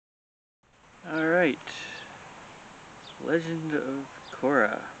Alright, Legend of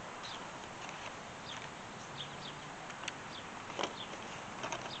Korra.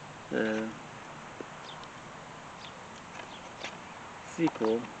 The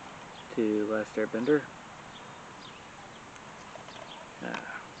sequel to Last Airbender.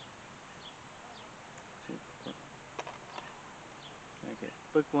 Okay,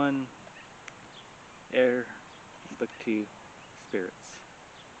 book 1, Air, book 2, Spirits.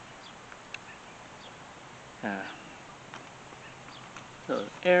 So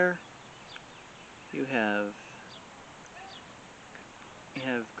Air, you have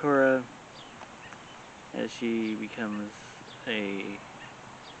Korra as she becomes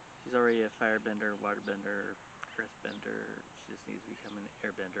she's already a firebender, waterbender, earthbender. She just needs to become an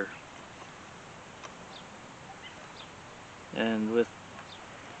airbender. And with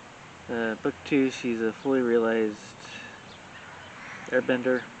book 2, she's a fully realized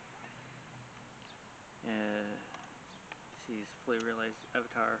airbender. She's fully realized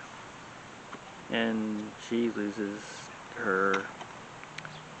avatar, and she loses her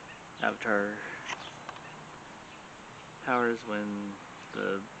avatar powers when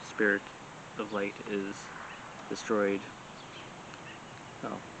the spirit of light is destroyed.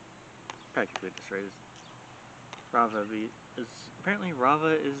 Well, practically destroyed. Apparently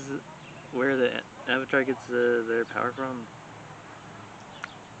Rava is where the avatar gets their power from.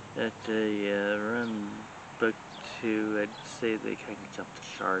 At around book 2, I'd say they kind of jumped the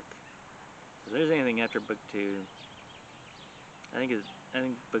shark. So if there's anything after book 2, I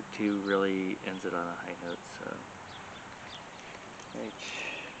think book 2 really ends it on a high note. So, right,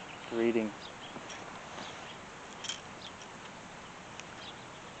 reading.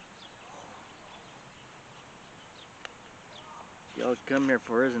 Y'all come here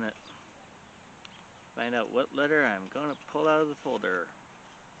for, isn't it? Find out what letter I'm gonna pull out of the folder.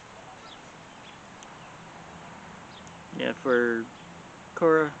 Yeah, for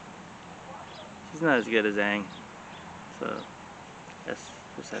Korra, she's not as good as Aang, so that's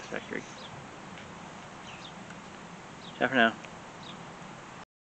satisfactory. Ciao for now.